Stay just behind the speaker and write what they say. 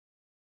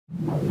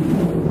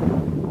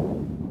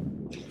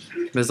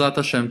Bezrat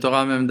Hashem,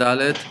 Torah Mem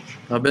Dalet,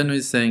 Rabbeinu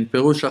is saying,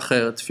 Perush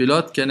Acher,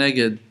 Tfilot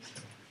Keneged.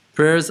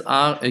 Prayers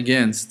are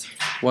against.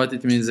 What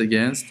it means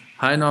against?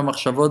 Hainu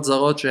HaMachshavot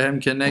Zarot Shehem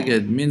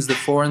Keneged means the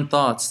foreign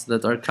thoughts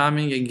that are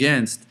coming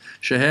against.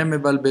 Shehem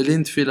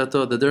Mebalbelin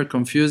Tfilato, that they're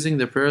confusing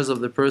the prayers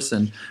of the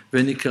person.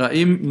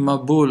 Venikraim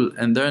Mabul,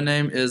 and their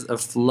name is a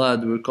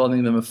flood. We're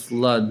calling them a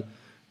flood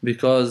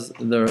because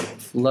they're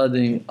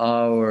flooding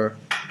our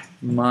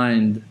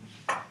mind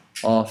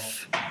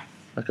off.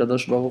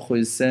 HaKadosh Baruch Hu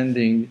is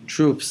sending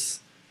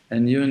troops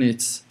and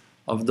units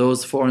of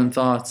those foreign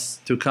thoughts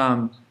to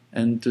come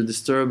and to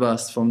disturb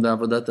us from the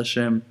Avodat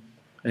Hashem.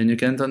 And you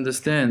can't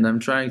understand, I'm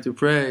trying to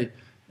pray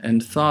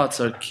and thoughts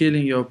are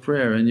killing your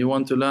prayer and you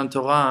want to learn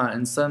Torah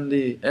and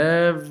suddenly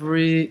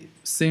every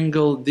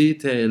single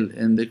detail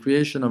in the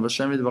creation of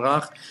Hashem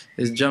Yitbarach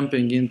is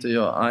jumping into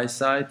your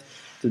eyesight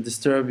to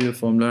disturb you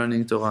from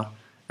learning Torah.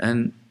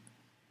 And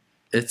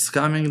it's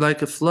coming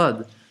like a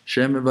flood.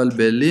 And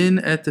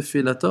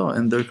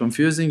they're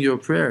confusing your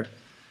prayer.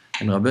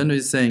 And Rabbeinu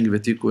is saying,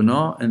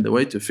 V'tikuno, and the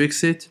way to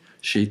fix it,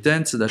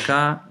 Sheiten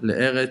tzedakah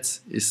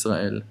le'eretz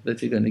Israel.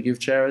 That you're going to give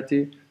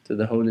charity to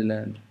the Holy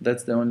Land.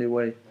 That's the only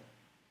way.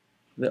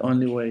 The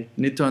only way.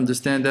 You need to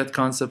understand that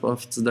concept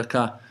of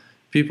tzedakah.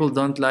 People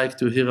don't like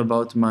to hear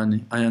about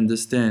money. I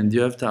understand.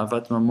 You have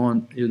ta'avat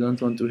mamon. You don't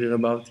want to hear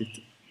about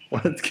it.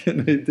 What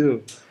can I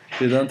do?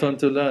 You don't want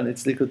to learn.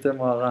 It's likutei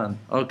moharan.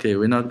 Okay,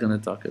 we're not going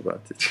to talk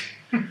about it.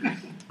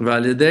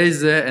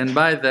 And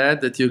by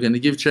that you're going to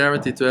give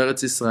charity to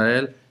Eretz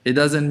Israel, it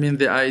doesn't mean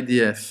the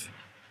IDF.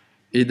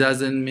 It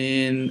doesn't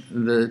mean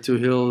to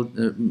heal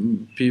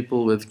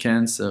people with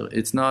cancer.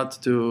 It's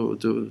not to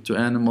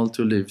animal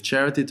to live.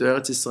 Charity to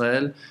Eretz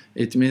Israel,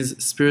 it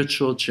means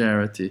spiritual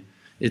charity.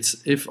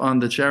 It's if on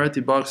the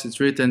charity box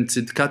it's written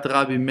Tzidkat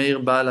Rabbi Meir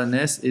Baal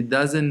HaNes, it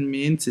doesn't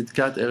mean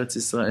Tzidkat Eretz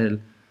Israel.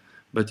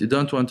 But you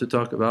don't want to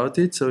talk about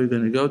it, so we're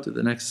going to go to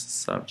the next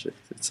subject.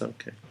 It's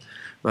okay.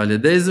 And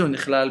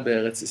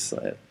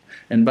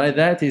by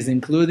that he's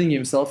including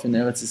himself in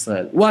Eretz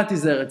Israel. What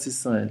is Eretz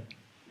Israel?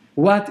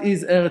 What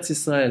is Eretz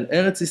Israel?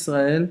 Eretz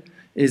Israel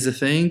is a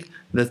thing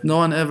that no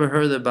one ever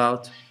heard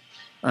about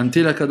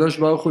until HaKadosh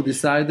Baruch Hu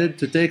decided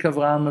to take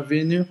Avraham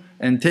Avinu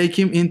and take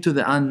him into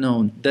the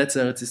unknown. That's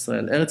Eretz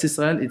Israel. Eretz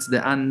Israel, it's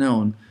the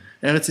unknown.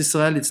 Eretz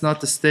Israel, it's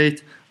not a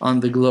state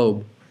on the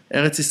globe.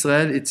 Eretz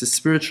Israel, it's a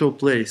spiritual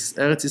place.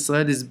 Eretz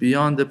Israel is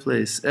beyond the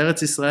place.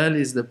 Eretz Israel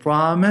is the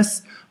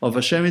promise of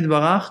Hashem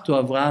Yitbarach to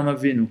Avraham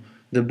Avinu.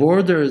 The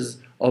borders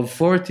of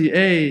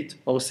 48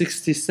 or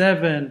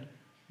 67,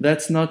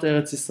 that's not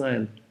Eretz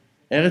Israel.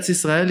 Eretz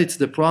Israel, it's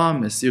the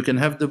promise. You can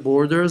have the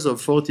borders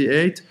of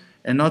 48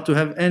 and not to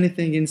have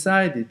anything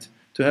inside it.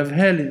 To have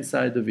hell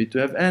inside of it, to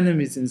have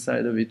enemies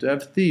inside of it, to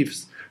have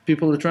thieves.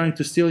 People are trying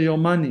to steal your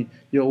money,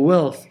 your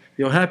wealth,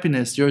 your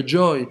happiness, your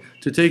joy,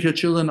 to take your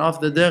children off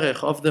the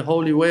derech, off the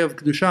holy way of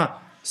Kedusha.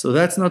 So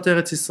that's not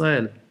Eretz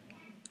Israel.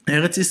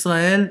 Eretz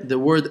Israel, the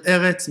word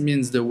Eretz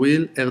means the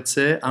will,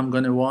 Erze, I'm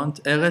going to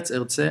want, Eretz,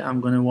 Erze,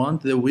 I'm going to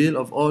want, the will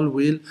of all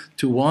will,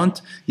 to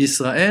want,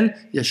 Yisrael,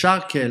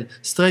 Yashar Kel,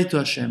 straight to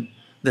Hashem.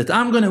 That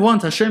I'm going to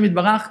want Hashem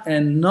Yitbarach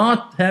and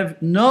not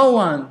have no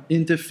one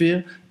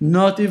interfere,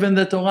 not even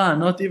the Torah,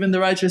 not even the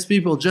righteous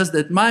people, just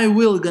that my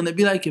will is going to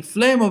be like a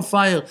flame of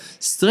fire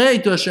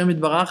straight to Hashem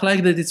Yitbarach,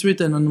 like that it's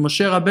written on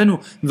Moshe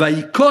Rabbeinu,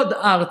 Vayikod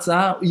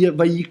Arza,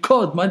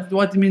 Vayikod,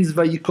 what means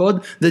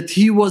Vayikod? That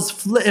he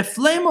was a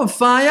flame of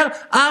fire,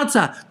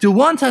 Arza, to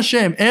want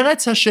Hashem,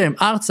 Eretz Hashem,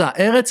 Arza,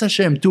 Eretz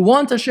Hashem, to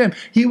want Hashem.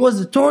 He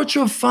was a torch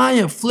of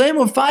fire, flame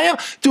of fire,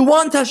 to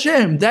want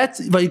Hashem.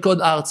 That's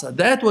Vayikod Arza.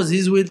 That was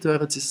his will to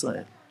Eretz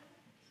Israel.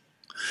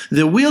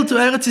 The will to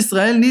Eretz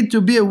Israel need to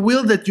be a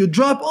will that you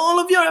drop all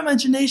of your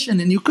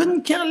imagination and you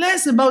couldn't care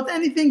less about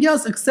anything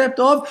else except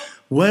of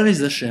where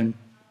is Hashem?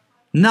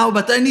 Now,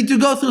 but I need to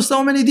go through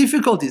so many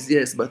difficulties.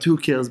 Yes, but who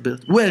cares?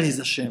 But where is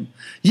Hashem?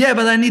 Yeah,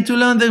 but I need to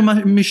learn the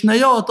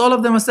Mishnayot, all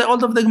of them,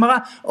 all of the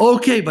Gemara.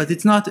 Okay, but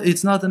it's not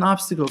an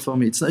obstacle for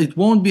me. It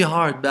won't be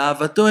hard.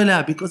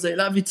 Because I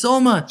love it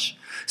so much.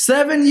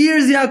 7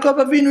 years Yaakov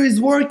Avinu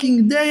is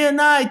working day and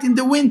night in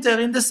the winter,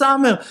 in the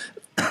summer.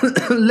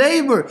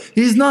 Labor.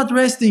 He's not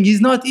resting.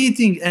 He's not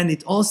eating. And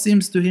it all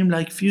seems to him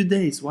like few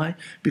days. Why?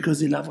 Because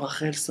he loves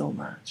Rachel so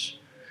much.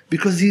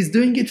 Because he's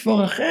doing it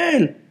for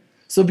Rachel.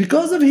 So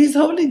because of his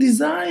holy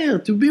desire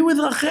to be with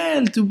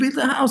Rachel, to build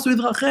a house with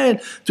Rachel,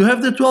 to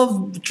have the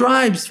 12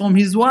 tribes from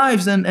his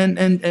wives and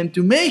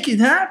to make it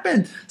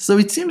happen. So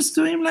it seems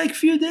to him like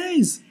few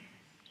days.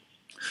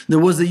 There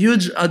was a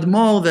huge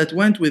Admor that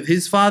went with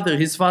his father.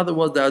 His father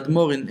was the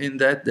Admor in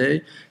that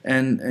day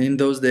and in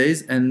those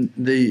days. And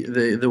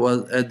there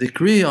was a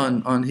decree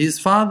on his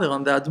father,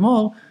 on the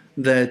Admor,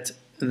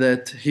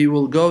 that he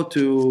will go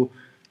to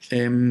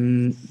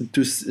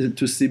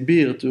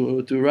Sibir,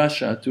 to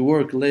Russia, to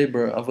work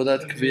labor,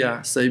 Avodat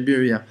Kviya,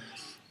 Siberia.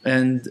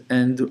 And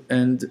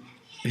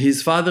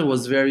his father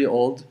was very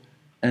old.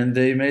 and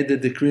they made a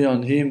decree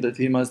on him that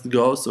he must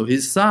go. So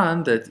his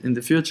son, that in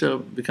the future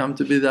become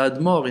to be the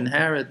Admor,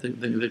 inherit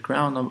the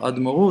crown of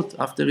Admorut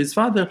after his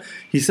father,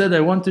 he said, I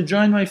want to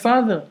join my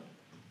father.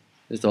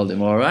 They told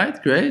him, all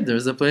right, great,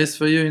 there's a place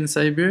for you in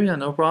Siberia,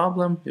 no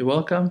problem, you're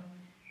welcome.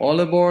 All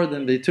aboard,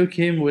 and they took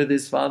him with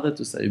his father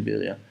to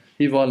Siberia.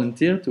 He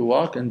volunteered to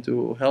walk and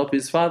to help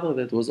his father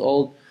that was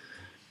old.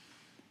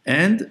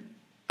 And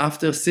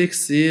after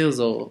 6 years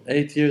or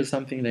 8 years,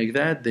 something like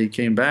that, they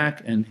came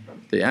back and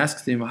they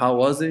asked him, how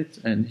was it?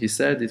 And he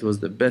said, it was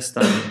the best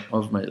time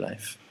of my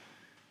life.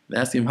 They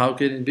asked him, how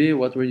can it be?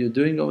 What were you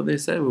doing over there?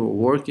 They said, we were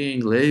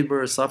working,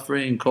 labor,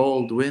 suffering,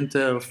 cold,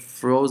 winter,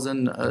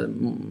 frozen,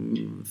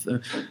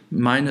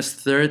 minus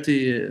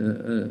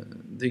 30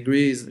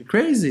 degrees,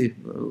 crazy,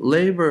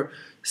 labor,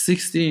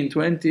 16,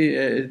 20,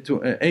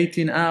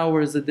 18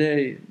 hours a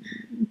day,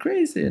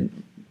 crazy.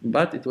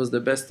 But it was the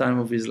best time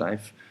of his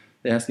life.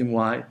 They asked him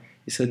why.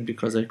 He said,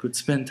 because I could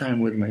spend time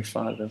with my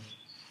father.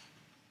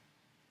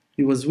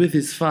 He was with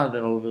his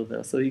father over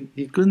there, so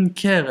he couldn't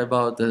care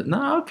about the,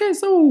 no, okay,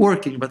 so we're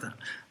working, but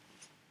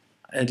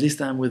at least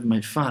I'm with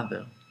my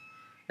father.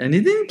 And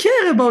he didn't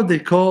care about the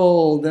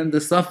cold and the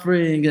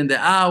suffering and the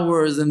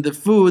hours and the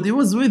food. He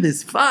was with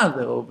his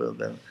father over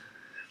there.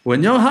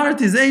 When your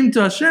heart is aimed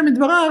to Hashem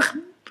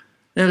Yitbarach,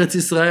 Eretz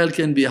Israel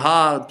can be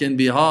hard, can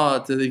be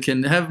hot, you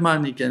can have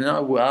money, can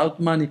have without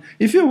money.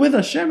 If you're with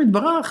Hashem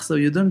Yitbarach, so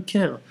you don't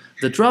care.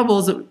 The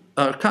troubles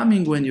are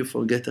coming when you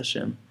forget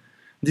Hashem.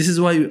 This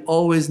is why we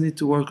always need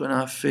to work on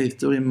our faith,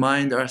 to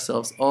remind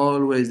ourselves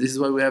always. This is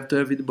why we have to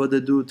have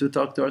Hitbodedut, to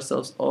talk to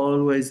ourselves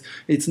always.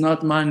 It's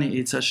not money,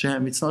 it's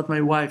Hashem. It's not my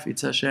wife,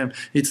 it's Hashem.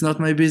 It's not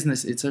my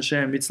business, it's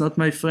Hashem. It's not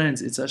my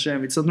friends, it's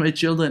Hashem. It's not my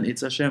children,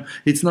 it's Hashem.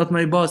 It's not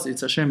my boss,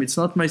 it's Hashem. It's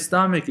not my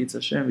stomach, it's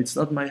Hashem. It's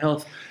not my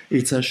health,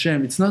 it's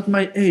Hashem. It's not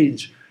my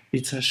age,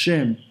 it's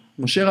Hashem.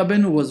 Moshe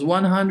Rabbeinu was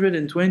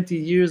 120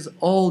 years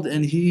old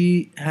and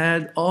he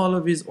had all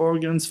of his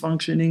organs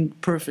functioning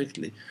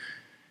perfectly.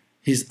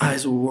 His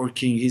eyes were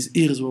working, his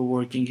ears were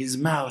working, his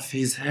mouth,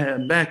 his hair,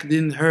 back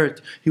didn't hurt.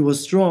 He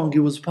was strong, he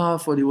was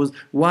powerful.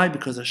 Why?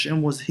 Because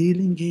Hashem was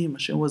healing him.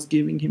 Hashem was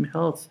giving him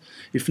health.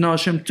 If now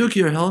Hashem took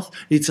your health,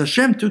 it's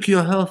Hashem took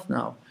your health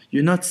now.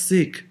 You're not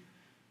sick.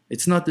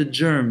 It's not a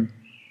germ.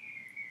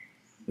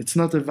 It's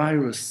not a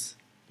virus.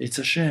 It's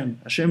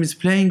Hashem. Hashem is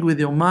playing with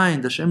your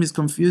mind. Hashem is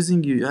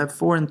confusing you. You have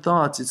foreign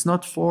thoughts. It's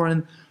not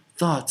foreign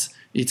thoughts.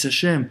 It's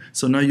Hashem.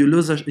 So now you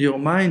lose your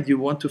mind, you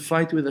want to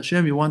fight with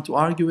Hashem, you want to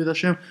argue with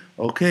Hashem.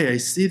 Okay, I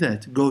see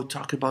that. Go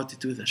talk about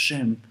it with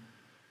Hashem.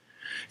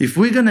 If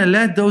we're going to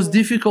let those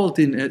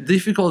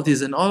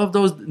difficulties and all of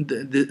those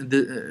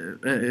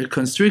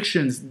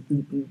constrictions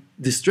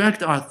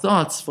distract our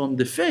thoughts from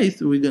the faith,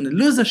 we're going to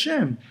lose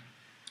Hashem.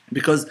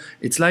 Because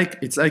it's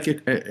like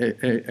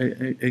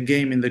a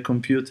game in the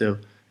computer,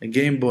 a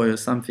Game Boy or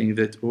something,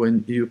 that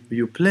when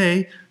you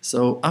play,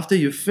 so after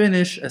you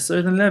finish a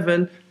certain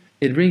level,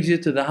 it brings you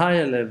to the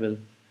higher level.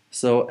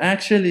 So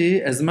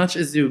actually, as much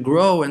as you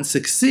grow and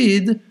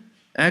succeed,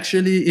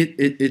 actually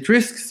it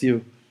risks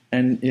you.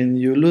 And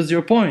you lose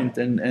your point.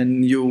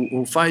 And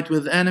you fight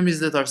with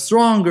enemies that are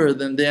stronger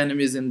than the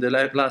enemies in the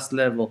last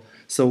level.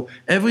 So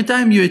every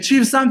time you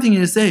achieve something,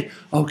 you say,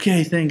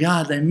 okay, thank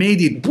God, I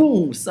made it.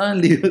 Boom,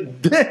 suddenly you're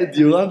dead.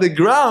 You're on the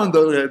ground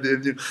already.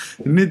 And you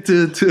need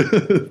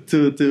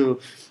to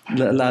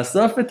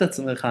לאסוף את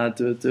עצמך,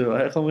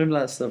 איך אומרים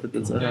לאסוף את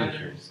עצמך?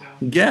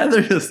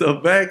 Gather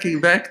yourself,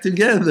 back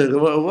together.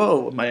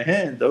 Whoa, my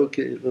hand,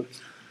 okay.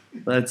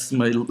 That's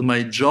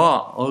my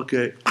jaw,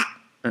 okay.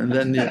 And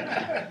then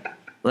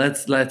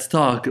let's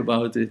talk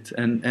about it.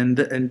 And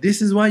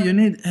this is why you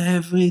need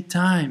every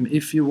time,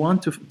 if you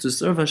want to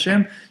serve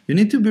Hashem, you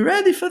need to be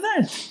ready for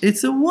that.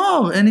 It's a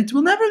war, and it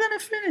will never gonna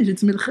finish.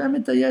 It's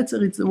milchemet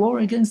hayetzer. It's a war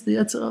against the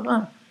Yetzer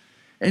Hara.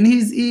 And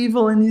he's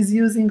evil, and he's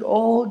using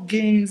all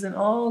games and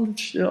all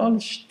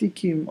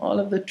shtikim, all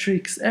of the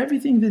tricks,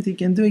 everything that he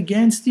can do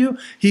against you,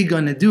 he's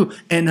gonna do.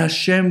 And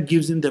Hashem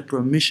gives him the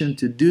permission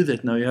to do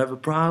that. Now you have a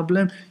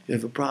problem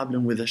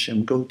with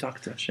Hashem. Go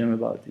talk to Hashem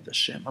about it.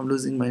 Hashem, I'm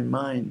losing my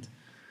mind.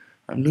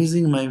 I'm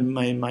losing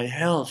my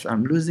health.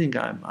 I'm losing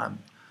my mind.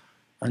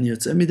 I'm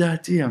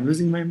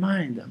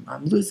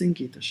losing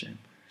it, Hashem.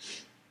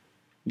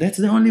 That's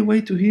the only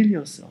way to heal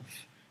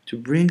yourself. To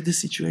bring the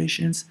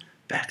situations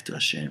back to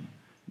Hashem.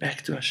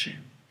 Back to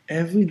Hashem.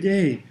 Every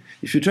day.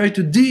 If you try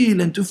to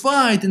deal and to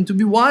fight and to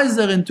be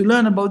wiser and to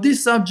learn about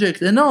this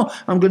subject, and no,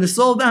 I'm going to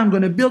solve that, I'm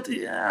going to build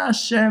it.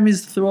 Hashem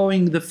is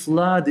throwing the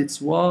flood.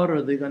 It's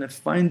water. They're going to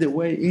find a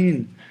way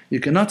in. You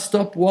cannot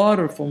stop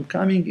water from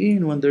coming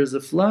in. When there's a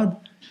flood,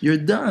 you're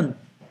done.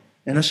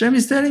 And Hashem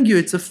is telling you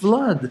it's a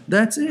flood.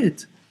 That's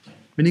it.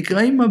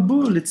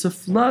 It's a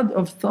flood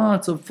of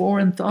thoughts, of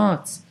foreign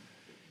thoughts.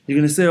 You're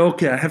going to say,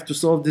 okay, I have to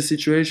solve this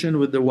situation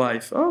with the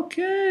wife.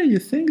 Okay, you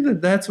think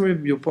that's where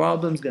your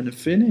problem's going to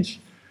finish?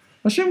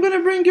 Hashem going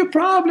to bring you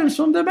problems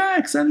from the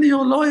back. Suddenly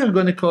your lawyer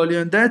going to call you,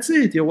 and that's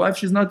it. Your wife,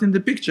 she's not in the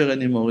picture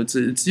anymore.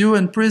 It's you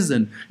in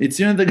prison. It's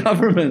you in the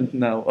government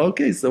now.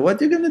 Okay, so what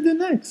are you going to do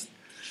next?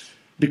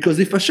 Because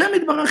if Hashem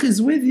Yitbarach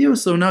is with you,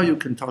 so now you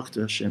can talk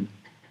to Hashem.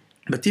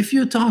 But if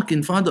you talk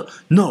in front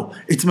of, no,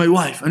 it's my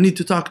wife, I need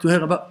to talk to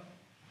her about,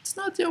 it's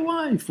not your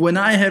wife. When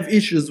I have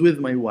issues with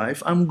my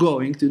wife, I'm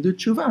going to do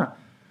tshuva.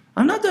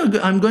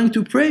 I'm going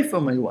to pray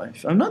for my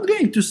wife. I'm not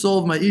going to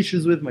solve my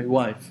issues with my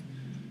wife.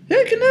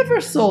 You can never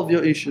solve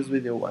your issues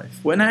with your wife.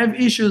 When I have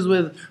issues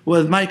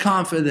with my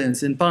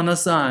confidence, in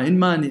parnasa, in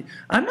money,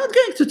 I'm not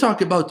going to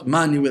talk about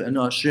money with,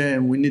 no,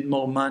 Hashem, we need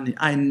more money.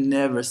 I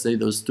never say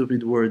those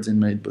stupid words in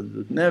my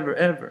Hitbodedut. Never,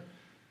 ever.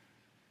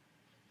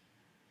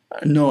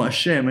 No,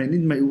 Hashem, I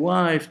need my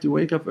wife to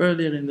wake up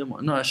earlier in the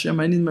morning. No, Hashem,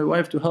 I need my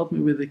wife to help me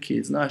with the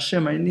kids. No,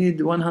 Hashem, I need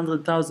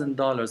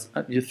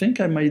 $100,000. You think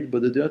my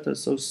Hitbodedut are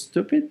so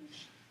stupid?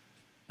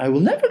 I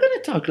will never going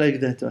to talk like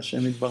that to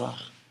Hashem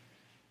Yitbarach.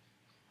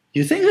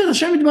 You think that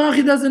Hashem Yitbarach,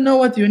 He doesn't know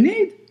what you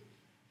need?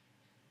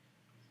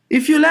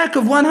 If you lack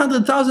of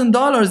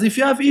 $100,000, if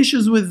you have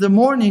issues with the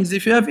mornings,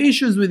 if you have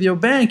issues with your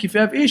bank, if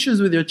you have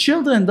issues with your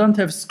children, don't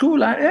have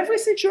school, every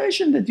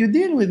situation that you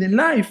deal with in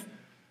life,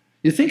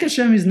 you think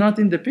Hashem is not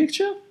in the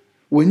picture?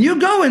 When you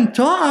go and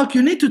talk,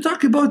 you need to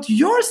talk about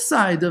your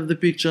side of the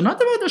picture, not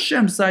about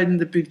Hashem's side in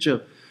the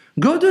picture.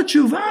 Go do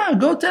tshuva.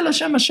 Go tell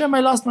Hashem, Hashem, I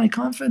lost my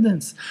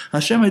confidence.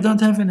 Hashem, I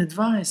don't have an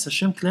advice.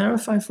 Hashem,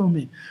 clarify for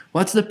me.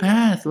 What's the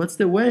path? What's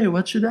the way?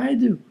 What should I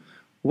do?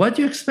 What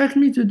do you expect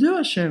me to do,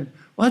 Hashem?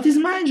 What is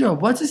my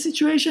job? What's the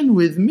situation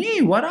with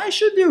me? What I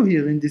should do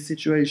here in this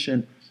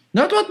situation?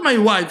 Not what my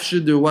wife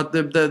should do, what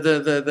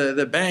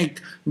the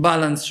bank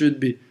balance should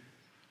be.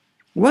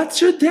 What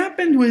should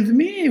happen with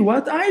me?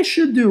 What I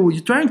should do?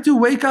 You're trying to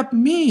wake up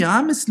me.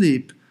 I'm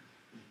asleep.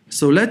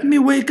 So let me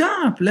wake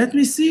up. Let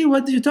me see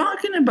what you're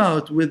talking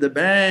about with the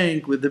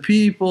bank, with the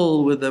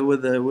people, with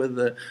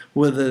the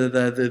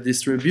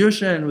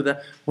distribution.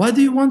 What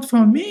do you want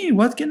from me?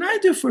 What can I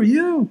do for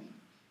you?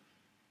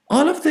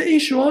 All of the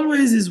issue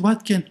always is,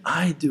 what can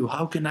I do?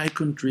 How can I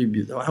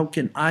contribute? How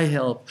can I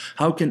help?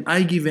 How can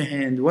I give a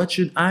hand? What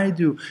should I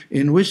do?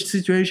 In which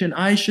situation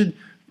I should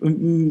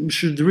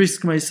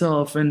risk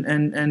myself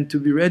and to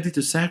be ready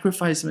to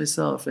sacrifice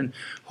myself? And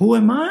who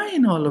am I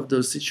in all of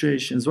those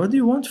situations? What do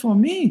you want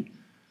from me?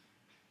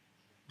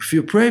 If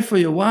you pray for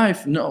your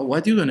wife, no,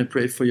 what are you going to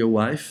pray for your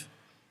wife?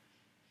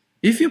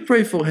 If you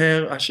pray for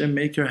her, Hashem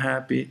make her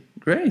happy,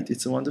 great,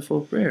 it's a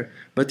wonderful prayer.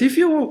 But if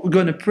you're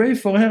going to pray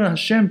for her,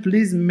 Hashem,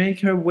 please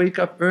make her wake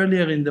up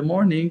earlier in the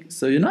morning,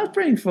 so you're not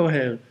praying for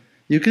her.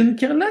 You can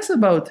care less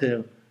about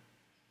her.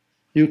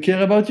 You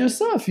care about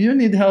yourself. You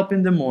need help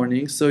in the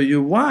morning, so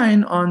you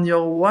whine on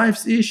your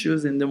wife's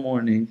issues in the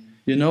morning.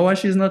 You know why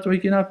she's not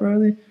waking up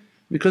early?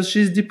 Because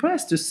she's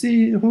depressed to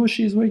see who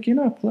she's waking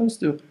up close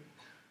to.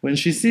 When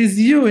she sees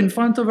you in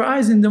front of her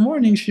eyes in the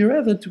morning, she'd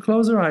rather to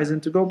close her eyes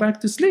and to go back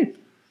to sleep.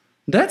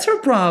 That's her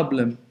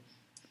problem.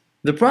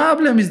 The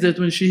problem is that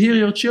when she hears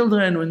your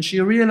children, when she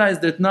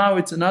realizes that now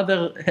it's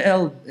another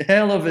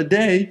hell of a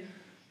day,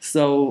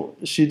 so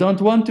she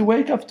don't want to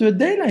wake up to a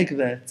day like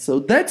that. So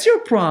that's your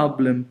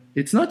problem.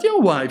 It's not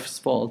your wife's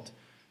fault.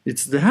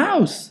 It's the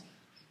house.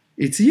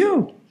 It's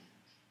you.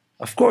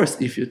 Of course,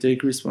 if you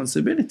take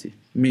responsibility,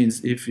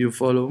 means if you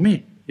follow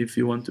me, if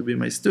you want to be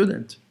my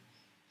student.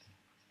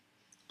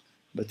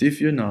 But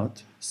if you're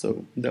not,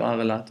 so there are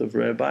a lot of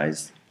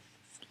rabbis,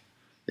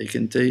 they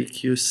can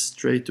take you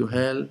straight to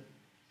hell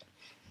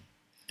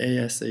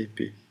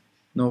ASAP.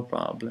 No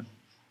problem.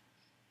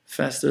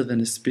 Faster than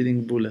a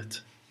speeding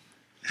bullet.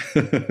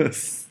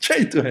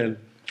 Straight to hell.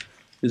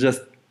 You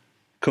just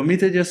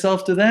committed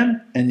yourself to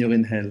them and you're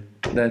in hell.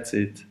 That's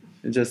it.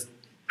 You just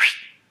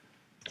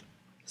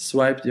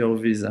swiped your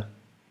visa.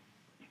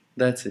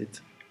 That's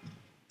it.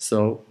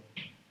 So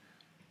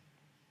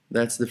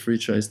that's the free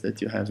choice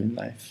that you have in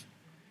life.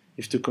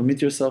 If to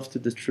commit yourself to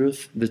the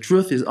truth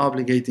is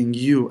obligating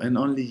you and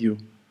only you.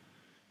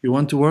 You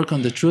want to work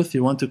on the truth,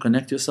 you want to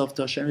connect yourself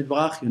to Hashem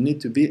Yitbarach, you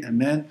need to be a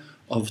man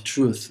of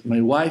truth.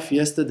 My wife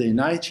yesterday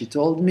night, she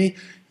told me,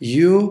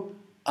 you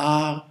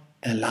are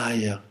a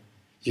liar.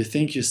 You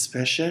think you're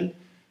special?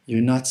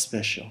 You're not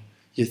special.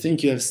 You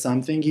think you have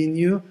something in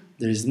you?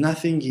 There is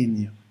nothing in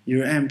you.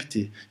 You're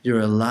empty. You're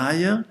a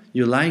liar.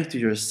 You're lying to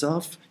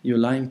yourself. You're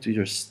lying to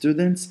your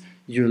students.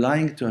 You're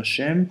lying to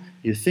Hashem.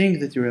 You think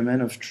that you're a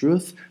man of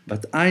truth,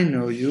 but I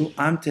know you.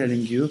 I'm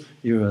telling you,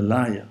 you're a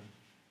liar.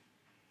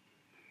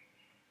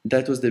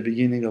 That was the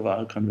beginning of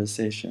our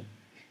conversation.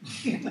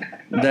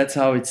 That's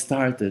how it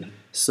started.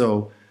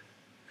 So,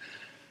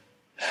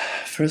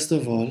 first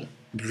of all,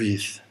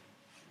 breathe.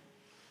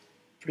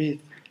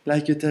 Breathe.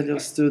 Like you tell your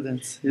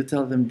students, you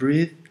tell them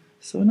breathe.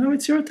 So now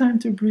it's your time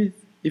to breathe.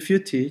 If you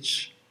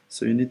teach,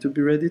 so you need to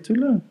be ready to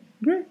learn.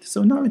 Great.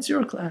 So now it's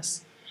your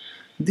class.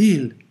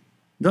 Deal.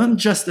 Don't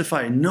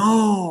justify,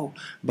 no,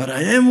 but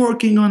I am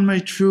working on my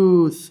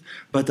truth,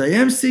 but I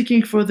am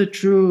seeking for the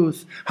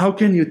truth. How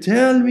can you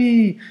tell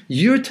me?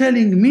 You're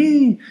telling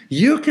me.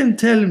 You can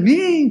tell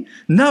me.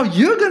 Now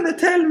you're going to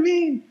tell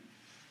me.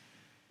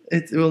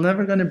 It will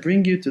never going to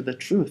bring you to the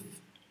truth.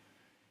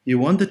 You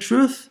want the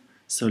truth?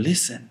 So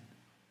listen.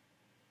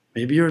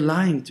 Maybe you're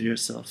lying to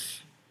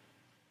yourself.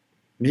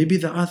 Maybe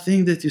there are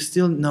things that you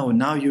still know.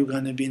 Now you're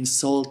going to be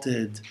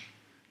insulted.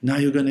 Now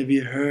you're going to be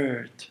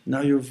hurt.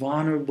 Now you're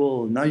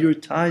vulnerable. Now you're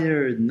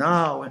tired.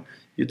 Now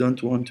you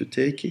don't want to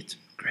take it.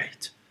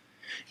 Great.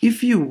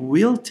 If you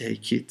will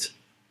take it,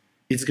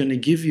 it's going to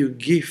give you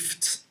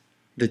gifts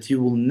that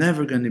you will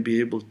never going to be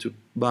able to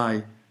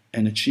buy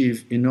and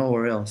achieve in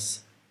nowhere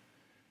else.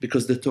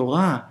 Because the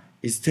Torah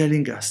is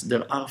telling us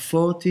there are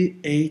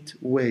 48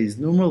 ways.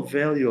 Numeral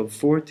value of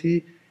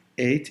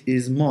 48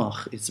 is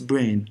moach, it's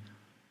brain.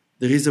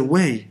 There is a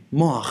way,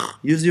 moach,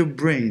 use your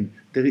brain.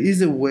 There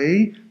is a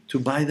way to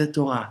buy the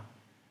Torah.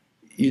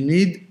 You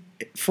need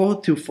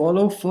to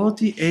follow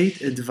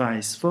 48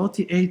 advice,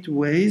 48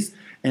 ways,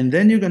 and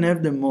then you're going to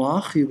have the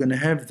moach, you're going to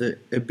have the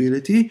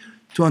ability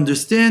to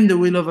understand the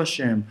will of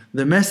Hashem,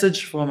 the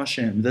message from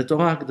Hashem, the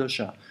Torah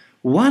Kedosha.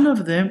 One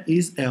of them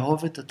is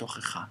Ehov et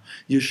hatochecha.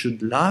 You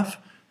should love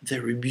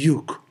the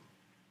rebuke.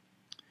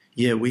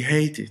 Yeah, we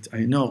hate it,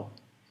 I know.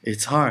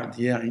 It's hard,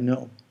 yeah, I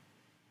know.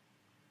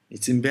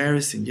 It's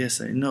embarrassing,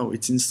 yes, I know.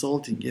 It's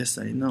insulting, yes,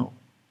 I know.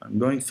 I'm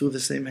going through the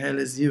same hell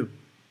as you.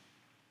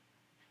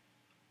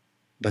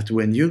 But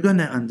when you're going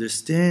to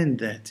understand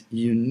that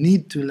you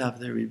need to love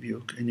the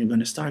rebuke, and you're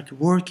going to start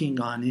working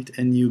on it,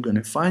 and you're going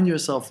to find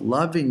yourself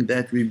loving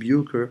that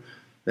rebuker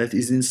that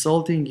is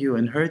insulting you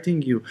and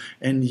hurting you,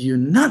 and you're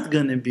not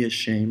going to be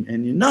ashamed,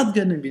 and you're not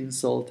going to be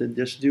insulted,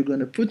 just you're going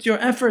to put your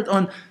effort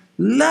on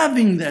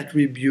loving that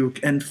rebuke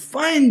and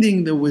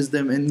finding the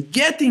wisdom and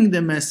getting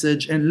the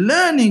message and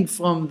learning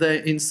from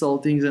the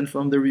insultings and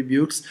from the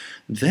rebukes,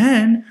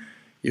 then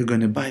you're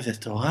going to buy the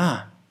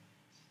Torah.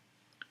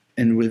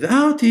 And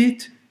without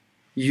it,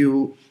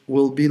 you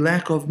will be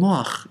lack of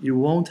moach. You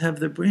won't have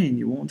the brain.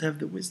 You won't have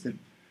the wisdom.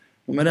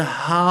 No matter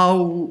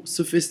how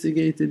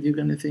sophisticated you're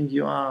going to think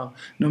you are,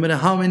 no matter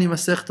how many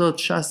masechtot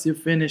shas you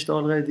finished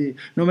already,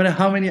 no matter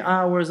how many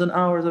hours and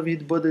hours of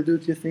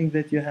Hitbodedut you think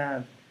that you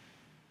have.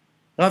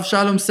 Rav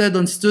Shalom said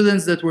on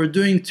students that were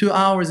doing 2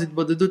 hours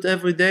Hitbodedut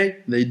every day,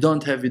 they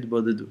don't have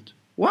Hitbodedut.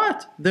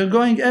 What? They're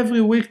going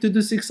every week to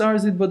do 6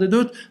 hours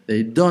Hitbodedut?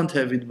 They don't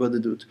have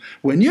Hitbodedut.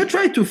 When you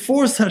try to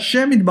force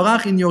Hashem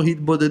Yitbarach in your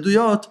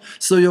Hitbodeduyot,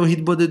 so your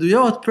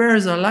Hitbodeduyot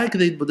prayers are like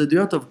the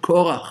Hitbodeduyot of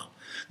Korach,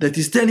 that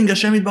is telling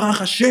Hashem Yitbarach,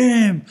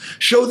 Hashem,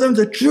 show them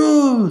the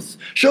truth.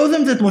 Show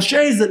them that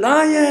Moshe is a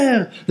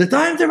liar, that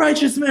I'm the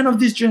righteous man of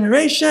this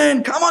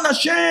generation. Come on,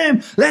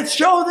 Hashem, let's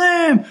show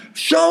them.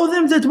 Show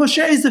them that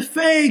Moshe is a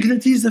fake,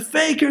 that he's a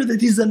faker, that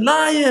he's a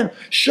liar.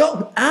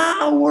 Show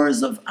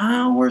hours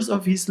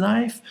of his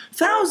life,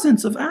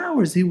 thousands of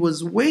hours he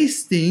was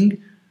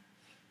wasting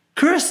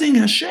cursing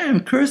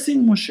Hashem,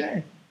 cursing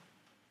Moshe,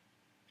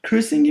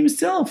 cursing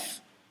himself.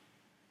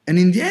 And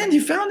in the end, he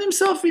found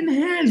himself in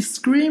hell,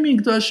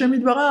 screaming to Hashem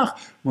Yitbarach,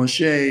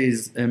 Moshe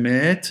is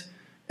emet,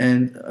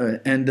 and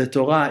the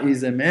Torah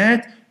is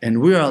emet,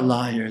 and we are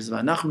liars,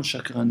 v'anachnu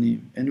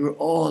shakranim, and we're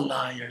all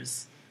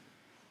liars.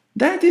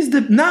 Now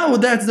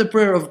that's the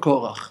prayer of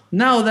Korach.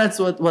 Now that's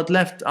what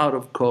left out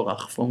of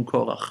Korach, from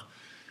Korach.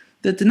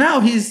 That now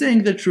he's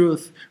saying the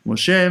truth.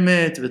 Moshe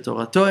emet,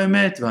 v'torato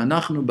emet,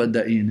 v'anachnu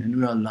bada'in, and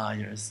we are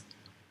liars.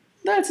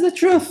 That's the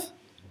truth.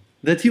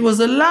 That he was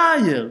a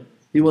liar.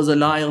 He was a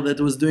liar that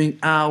was doing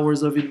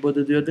hours of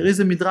Hitbodedut. There is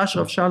a midrash,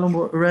 Rav Shalom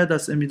read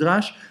us a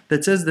midrash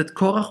that says that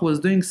Korach was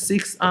doing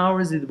 6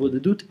 hours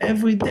Hitbodedut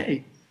every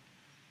day.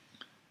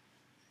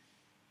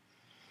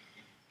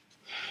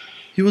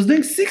 He was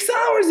doing 6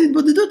 hours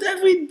Hitbodedut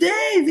every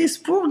day, this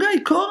poor guy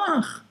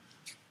Korach.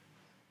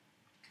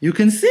 You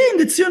can see in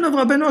the Tzion of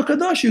Rabbeinu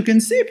HaKadosh, you can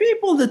see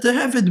people that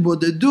have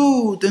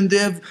Hitbodedut,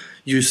 and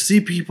you see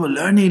people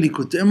learning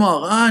Likutei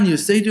Moharan, you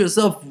say to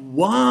yourself,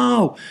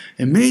 wow,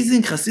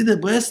 amazing Hasidei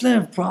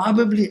Breslev,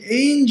 probably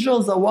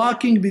angels are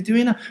walking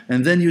between us.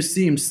 And then you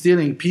see him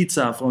stealing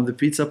pizza from the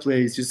pizza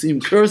place, you see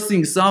him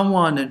cursing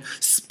someone and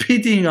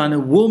spitting on a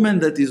woman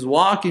that is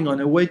walking on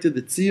her way to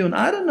the Tzion,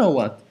 I don't know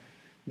what.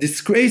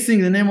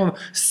 Disgracing the name of,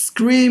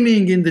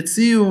 screaming in the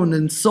Tzion,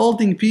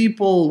 insulting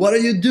people. What are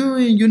you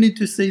doing? You need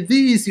to say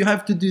this, you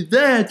have to do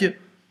that.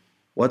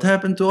 What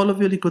happened to all of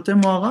your Likutei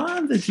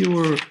Moharan that you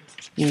were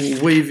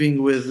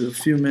waving with a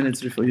few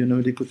minutes before? You know,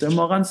 Likutei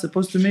Moharan is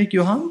supposed to make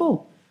you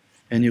humble.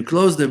 And you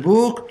close the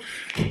book,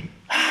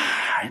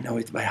 I know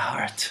it by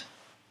heart.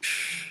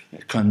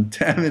 A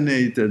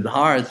contaminated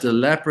heart, a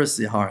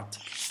leprosy heart.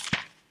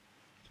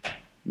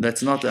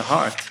 That's not a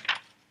heart,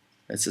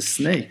 that's a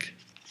snake.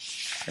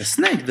 A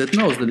snake that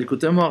knows the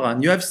Likutei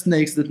Moharan. You have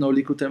snakes that know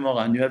Likutei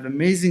Moharan. You have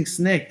amazing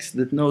snakes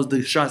that knows the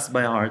Shas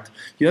by heart.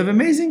 You have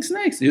amazing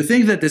snakes. You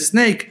think that the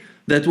snake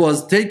that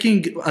was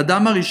taking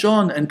Adam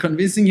HaRishon and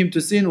convincing him to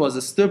sin was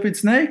a stupid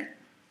snake?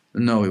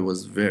 No, he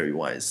was very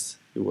wise.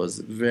 He was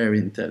very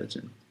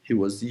intelligent. He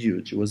was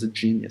huge. He was a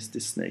genius,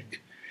 this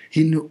snake.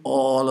 He knew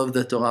all of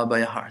the Torah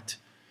by heart.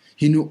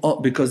 He knew all,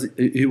 because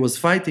he was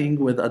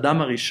fighting with Adam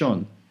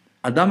HaRishon.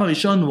 Adam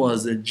HaRishon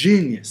was a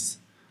genius.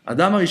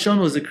 Adam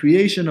HaRishon was a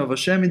creation of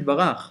Hashem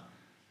Yitbarach.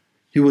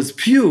 He was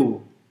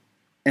pure,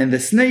 and the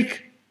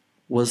snake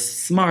was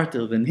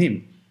smarter than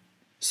him.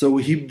 So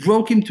he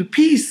broke him to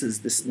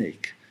pieces, the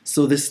snake.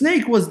 So the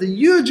snake was the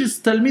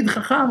hugest Talmid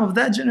Chacham of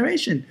that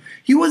generation.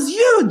 He was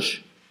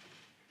huge.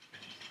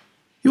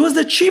 He was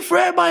the chief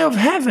rabbi of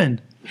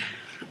heaven.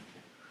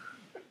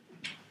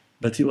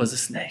 But he was a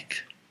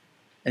snake.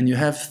 And you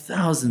have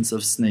thousands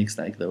of snakes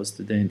like those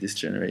today in this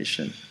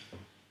generation.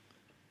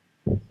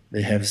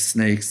 They have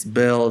snakes'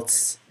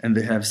 belts, and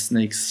they have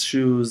snakes'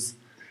 shoes,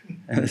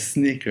 and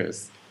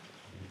sneakers.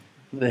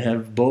 They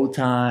have bow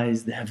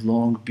ties, they have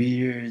long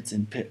beards,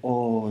 and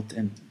peot,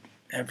 and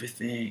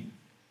everything.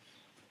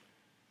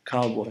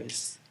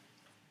 Cowboys.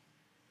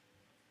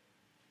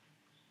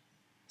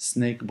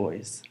 Snake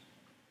boys.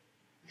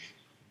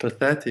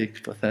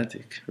 Pathetic,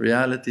 pathetic.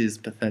 Reality is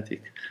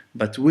pathetic.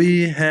 But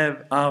we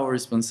have our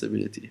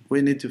responsibility.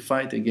 We need to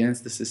fight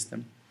against the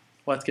system.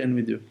 What can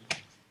we do?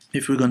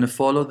 If we're going to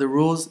follow the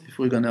rules, if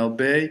we're going to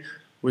obey,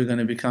 we're going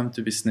to become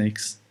to be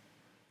snakes.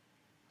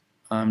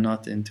 I'm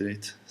not into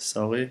it.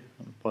 Sorry,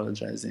 I'm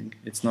apologizing.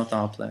 It's not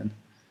our plan.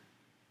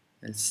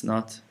 It's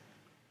not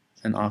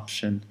an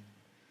option.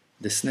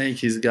 The snake,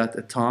 he's got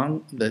a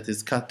tongue that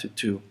is cut to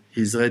two.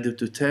 He's ready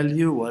to tell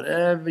you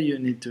whatever you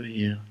need to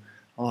hear.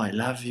 Oh, I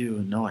love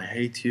you. No, I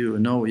hate you.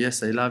 No,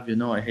 yes, I love you.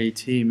 No, I hate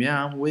him.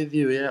 Yeah, I'm with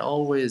you. Yeah,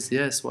 always.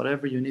 Yes,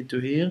 whatever you need to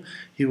hear,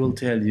 he will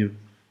tell you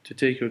to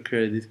take your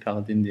credit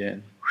card in the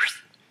end.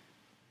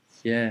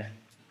 Yeah.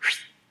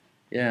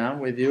 Yeah, I'm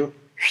with you.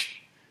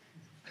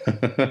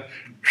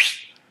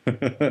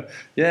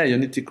 Yeah, you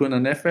need tikkun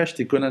hanefesh,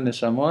 tikkun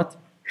haneshamot.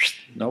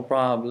 No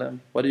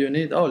problem. What do you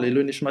need? Oh,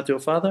 Lilu Nishmat your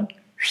father?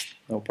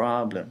 No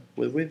problem.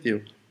 We're with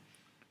you.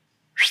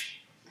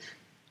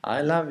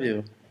 I love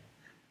you.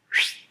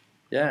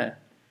 Yeah,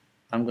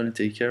 I'm going to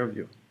take care of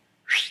you.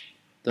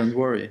 Don't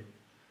worry.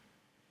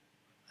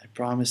 I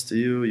promise to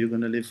you, you're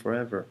going to live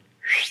forever.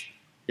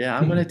 Yeah,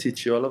 I'm going to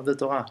teach you all of the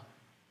Torah.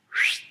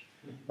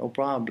 No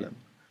problem.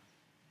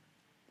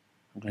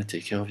 I'm going to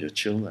take care of your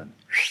children.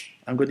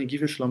 I'm going to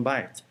give you shalom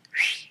bayit.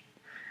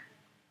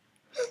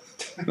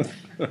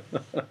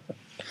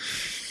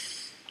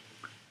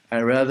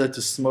 I'd rather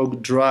to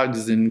smoke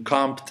drugs in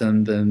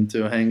Compton than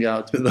to hang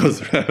out with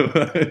those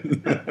rabbis.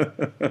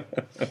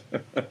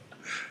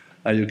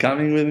 Are you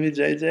coming with me,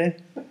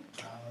 JJ?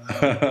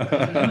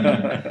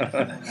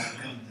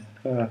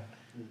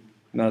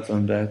 Not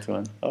on that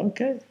one.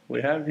 Okay,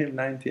 we have him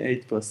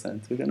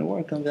 98%. We're going to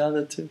work on the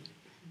other two.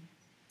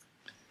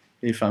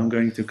 If I'm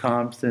going to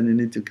Compton, you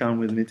need to come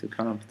with me to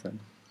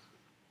Compton.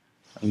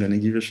 I'm going to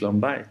give you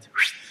shalom bayit.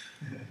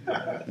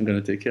 I'm going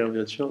to take care of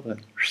your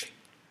children.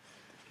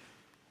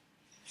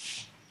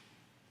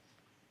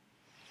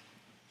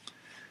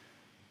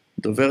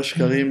 דובר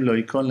שקרים לא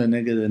ייכון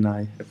לנגד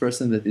עיניי. A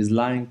person that is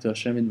lying to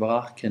Hashem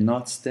Yitbarach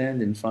cannot stand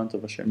in front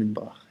of Hashem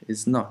Yitbarach.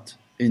 It's not.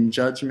 In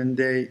Judgment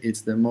Day, it's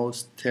the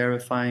most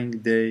terrifying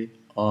day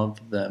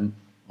of them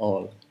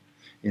all.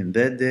 In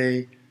that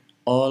day,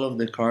 all of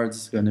the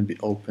cards are going to be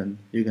open.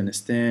 You're going to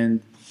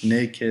stand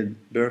naked,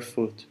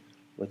 barefoot,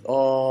 with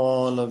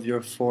all of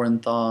your foreign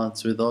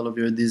thoughts, with all of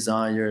your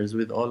desires,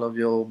 with all of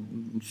your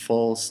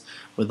false,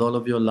 with all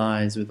of your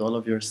lies, with all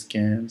of your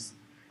scams.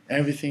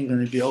 Everything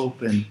going to be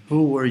open.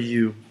 Who were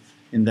you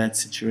in that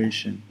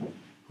situation?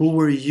 Who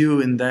were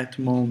you in that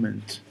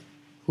moment?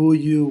 Who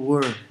you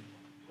were?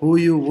 Who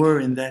you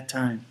were in that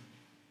time?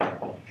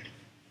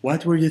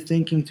 What were you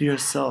thinking to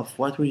yourself?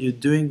 What were you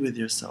doing with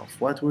yourself?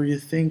 What were you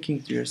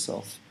thinking to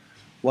yourself?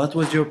 What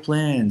was your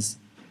plans?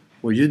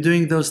 Were you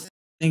doing those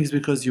things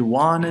because you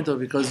wanted or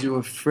because you were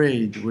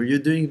afraid? Were you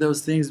doing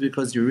those things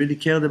because you really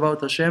cared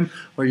about Hashem,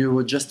 or you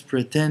were just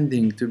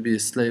pretending to be a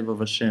slave of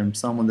Hashem,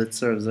 someone that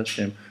serves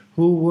Hashem?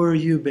 Who were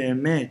you,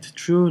 Be'emet?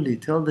 Truly,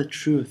 tell the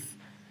truth.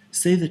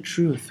 Say the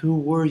truth. Who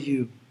were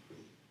you?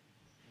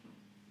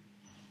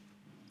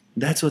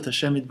 That's what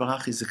Hashem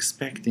Yitbarach is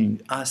expecting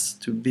us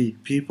to be.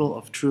 People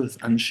of truth.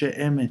 Anshe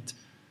Emet.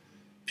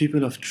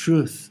 People of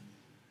truth.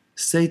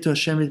 Say to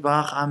Hashem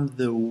Yitbarach, I'm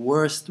the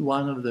worst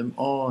one of them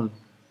all.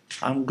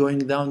 I'm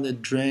going down the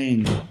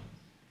drain.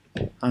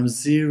 I'm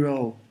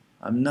zero.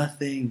 I'm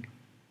nothing.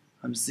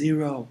 I'm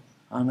zero.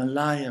 I'm a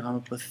liar. I'm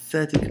a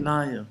pathetic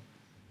liar.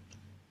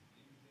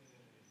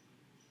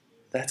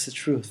 That's the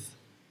truth.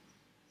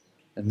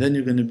 And then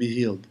you're going to be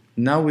healed.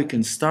 Now we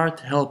can start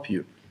to help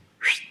you.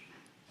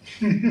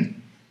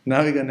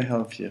 Now we're going to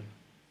help you.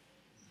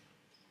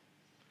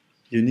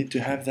 You need to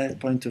have that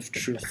point of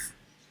truth.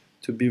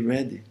 To be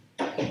ready.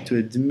 To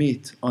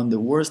admit on the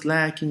worst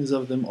lackings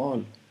of them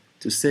all.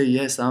 To say,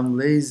 yes, I'm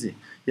lazy.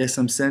 Yes,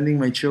 I'm sending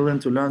my children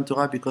to learn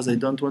Torah because I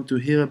don't want to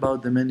hear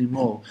about them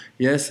anymore.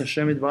 Yes,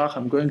 Hashem Yitbarach,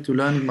 I'm going to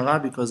learn Gemara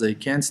because I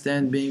can't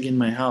stand being in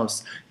my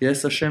house.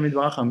 Yes, Hashem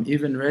Yitbarach, I'm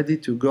even ready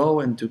to go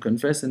and to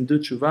confess and do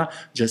tshuva.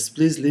 Just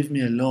please leave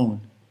me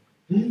alone.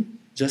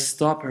 Just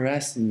stop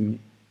harassing me.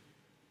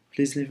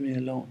 Please leave me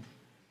alone.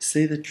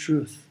 Say the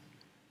truth.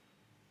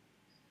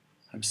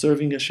 I'm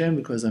serving Hashem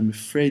because I'm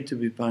afraid to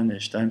be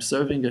punished. I'm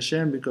serving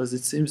Hashem because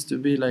it seems to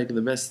be like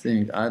the best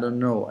thing. I don't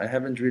know. I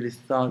haven't really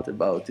thought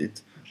about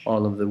it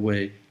all of the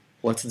way.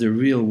 What's the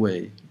real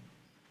way?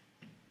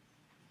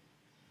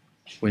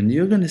 When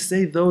you're going to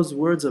say those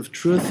words of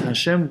truth,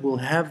 Hashem will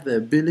have the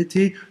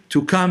ability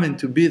to come and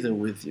to be there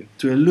with you,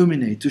 to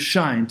illuminate, to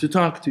shine, to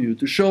talk to you,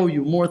 to show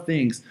you more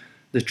things.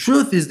 The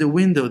truth is the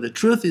window. The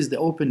truth is the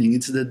opening.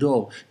 It's the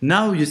door.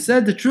 Now you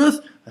said the truth,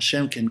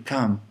 Hashem can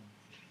come.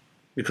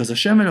 Because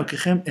Hashem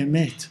Elokechem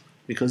emet.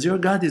 Because your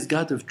God is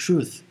God of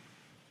truth.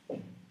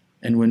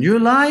 And when you're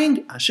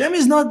lying, Hashem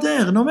is not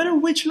there, no matter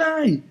which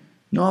lie.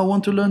 No, I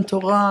want to learn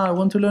Torah, I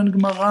want to learn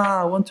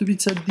Gemara, I want to be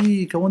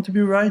tzaddik, I want to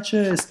be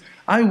righteous.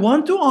 I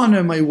want to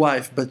honor my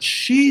wife, but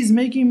she's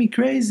making me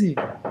crazy.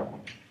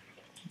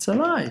 It's a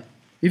lie.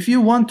 If you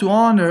want to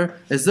honor,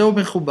 so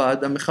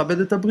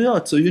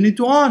you need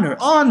to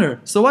honor.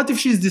 So what if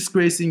she's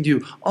disgracing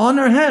you?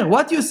 Honor her.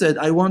 What you said,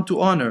 I want to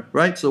honor,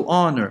 right? So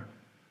honor.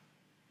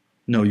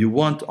 No, you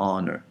want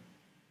honor.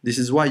 This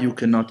is why you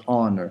cannot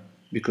honor,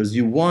 because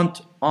you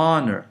want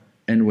honor.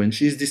 And when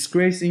she's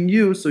disgracing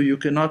you, so you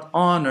cannot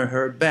honor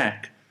her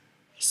back.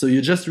 So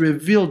you just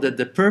revealed that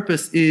the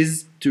purpose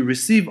is to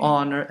receive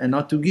honor and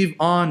not to give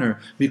honor,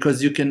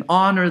 because you can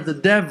honor the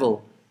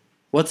devil.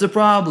 What's the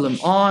problem?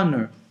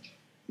 Honor.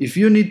 If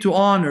you need to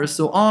honor,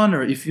 so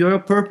honor. If your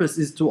purpose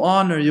is to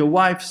honor your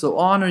wife, so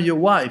honor your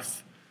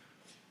wife.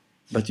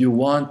 But you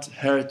want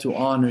her to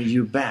honor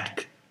you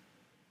back.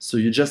 So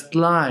you just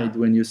lied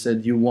when you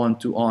said you want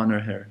to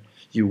honor her.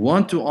 You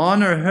want to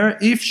honor her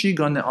if she's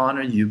gonna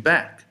honor you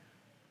back.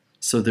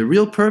 So the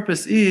real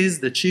purpose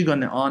is that she's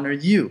gonna honor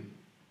you.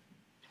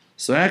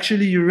 So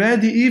actually you're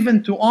ready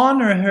even to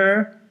honor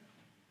her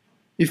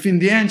if in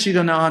the end she's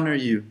gonna honor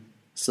you.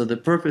 So the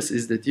purpose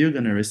is that you're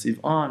gonna receive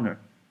honor.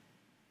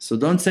 So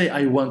don't say,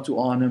 I want to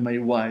honor my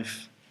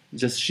wife,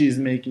 just she's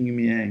making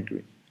me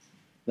angry.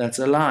 That's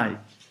a lie.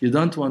 You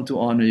don't want to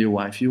honor your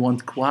wife, you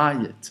want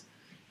quiet.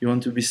 You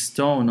want to be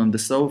stoned on the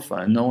sofa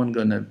and no one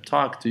gonna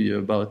talk to you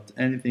about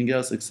anything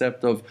else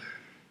except of,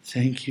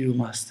 thank you,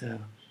 Master.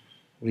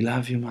 We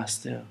love you,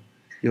 Master.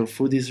 Your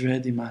food is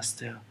ready,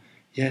 Master.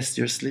 Yes,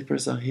 your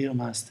slippers are here,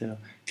 Master.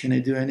 Can I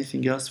do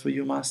anything else for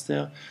you,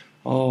 Master?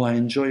 Oh, I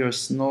enjoy your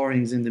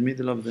snorings in the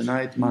middle of the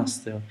night,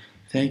 Master.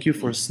 Thank you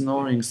for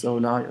snoring so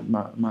loud,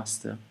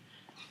 Master.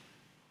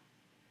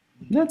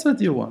 That's what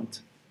you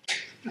want.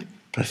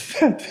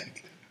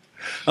 Pathetic.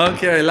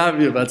 Okay, I love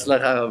you.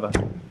 בהצלחה רבה.